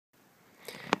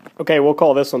Okay, we'll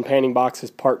call this one Painting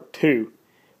Boxes Part 2.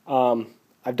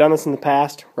 I've done this in the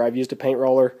past where I've used a paint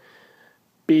roller.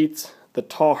 Beats the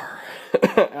tar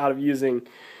out of using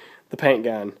the paint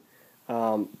gun.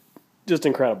 Just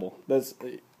incredible.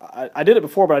 I did it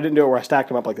before, but I didn't do it where I stacked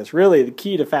them up like this. Really, the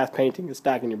key to fast painting is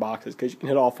stacking your boxes because you can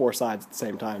hit all four sides at the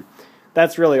same time.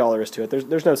 That's really all there is to it.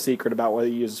 There's no secret about whether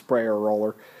you use a sprayer or a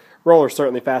roller. Roller's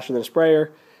certainly faster than a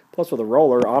sprayer. Plus, with a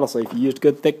roller, honestly, if you used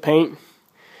good thick paint,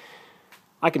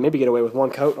 I could maybe get away with one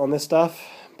coat on this stuff,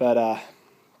 but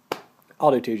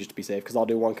I'll do two just to be safe because I'll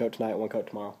do one coat tonight, one coat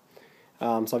tomorrow.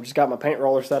 So I've just got my paint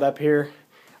roller set up here.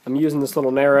 I'm using this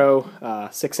little narrow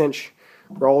 6-inch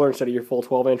roller instead of your full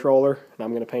 12-inch roller, and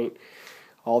I'm going to paint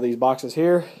all these boxes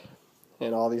here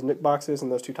and all these nook boxes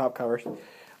and those two top covers.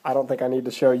 I don't think I need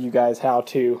to show you guys how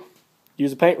to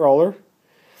use a paint roller,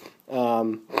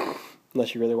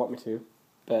 unless you really want me to,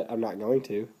 but I'm not going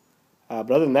to. But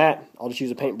other than that, I'll just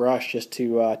use a paintbrush just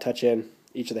to touch in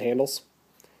each of the handles.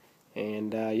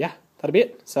 And yeah, that'll be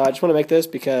it. So I just want to make this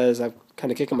because I'm kind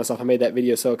of kicking myself. I made that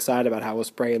video so excited about how I was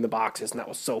spraying the boxes, and that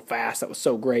was so fast, that was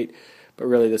so great. But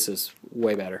really, this is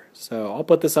way better. So I'll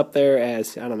put this up there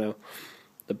as, I don't know,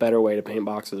 the better way to paint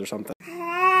boxes or something.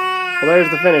 Well, there's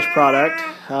the finished product.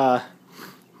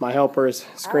 My helper is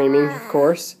screaming, of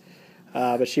course.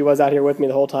 But she was out here with me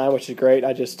the whole time, which is great.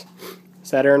 I just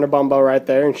set her in a bumbo right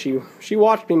there, and she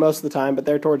watched me most of the time, but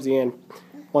there towards the end,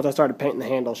 once I started painting the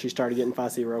handle, she started getting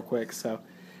fussy real quick, so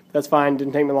that's fine.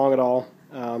 Didn't take me long at all.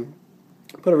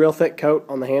 Put a real thick coat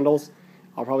on the handles.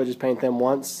 I'll probably just paint them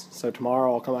once, so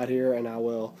tomorrow I'll come out here and I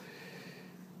will,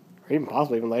 or even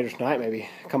possibly even later tonight maybe,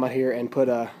 come out here and put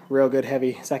a real good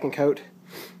heavy second coat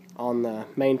on the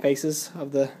main faces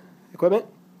of the equipment,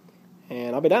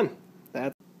 and I'll be done.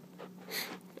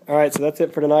 Alright, so that's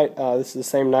it for tonight. This is the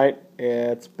same night.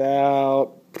 It's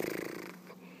about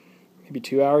maybe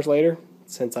 2 hours later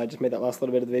since I just made that last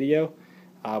little bit of the video.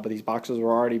 But these boxes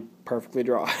were already perfectly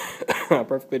dry.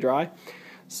 Perfectly dry.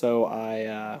 So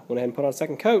I went ahead and put on a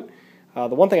second coat. The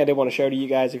one thing I did want to show to you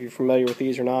guys, if you're familiar with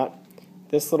these or not,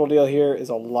 this little deal here is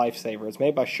a lifesaver. It's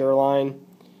made by Shoreline.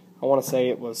 I want to say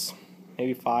it was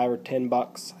maybe $5 or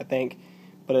 $10, I think.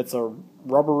 But it's a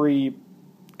rubbery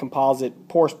composite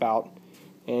pour spout.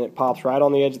 And it pops right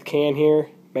on the edge of the can here,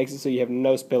 makes it so you have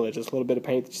no spillage. This little bit of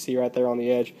paint that you see right there on the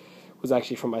edge was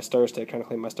actually from my stir stick, trying to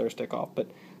clean my stir stick off. But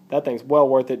that thing's well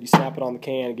worth it. You snap it on the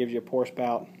can, it gives you a pour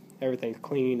spout. Everything's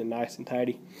clean and nice and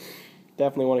tidy.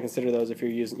 Definitely want to consider those if you're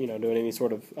using, doing any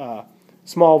sort of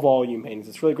small volume paintings.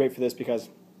 It's really great for this because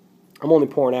I'm only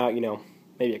pouring out,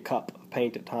 maybe a cup of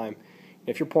paint at a time.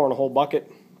 If you're pouring a whole bucket,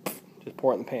 just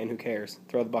pour it in the pan. Who cares?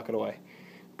 Throw the bucket away.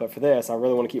 But for this, I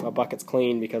really want to keep my buckets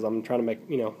clean because I'm trying to make,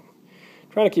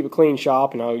 trying to keep a clean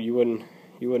shop. And you wouldn't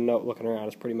know it looking around.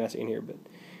 It's pretty messy in here. But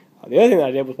the other thing that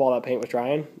I did was while that paint was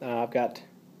drying, I've got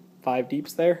 5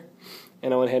 deeps there,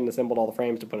 and I went ahead and assembled all the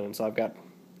frames to put in. So I've got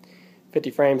 50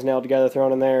 frames nailed together,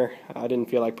 thrown in there. I didn't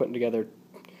feel like putting together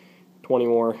 20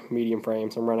 more medium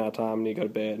frames. I'm running out of time. I need to go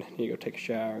to bed. I need to go take a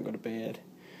shower and go to bed.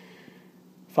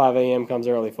 5 a.m. comes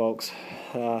early, folks,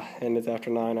 and it's after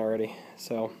 9 already.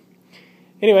 So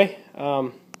anyway,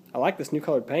 I like this new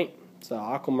colored paint. It's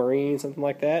aquamarine, something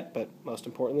like that, but most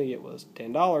importantly, it was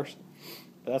 $10.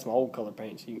 But that's my old color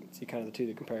paint, so you can see kind of the two,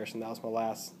 the comparison. That was my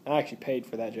last. I actually paid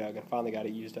for that jug and finally got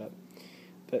it used up.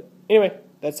 But anyway,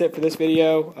 that's it for this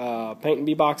video. Painting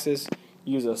B-boxes.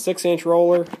 Use a 6-inch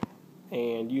roller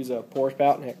and use a pour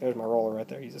spout. Heck, there's my roller right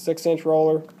there. Use a 6-inch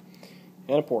roller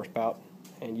and a pour spout,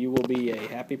 and you will be a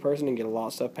happy person and get a lot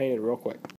of stuff painted real quick.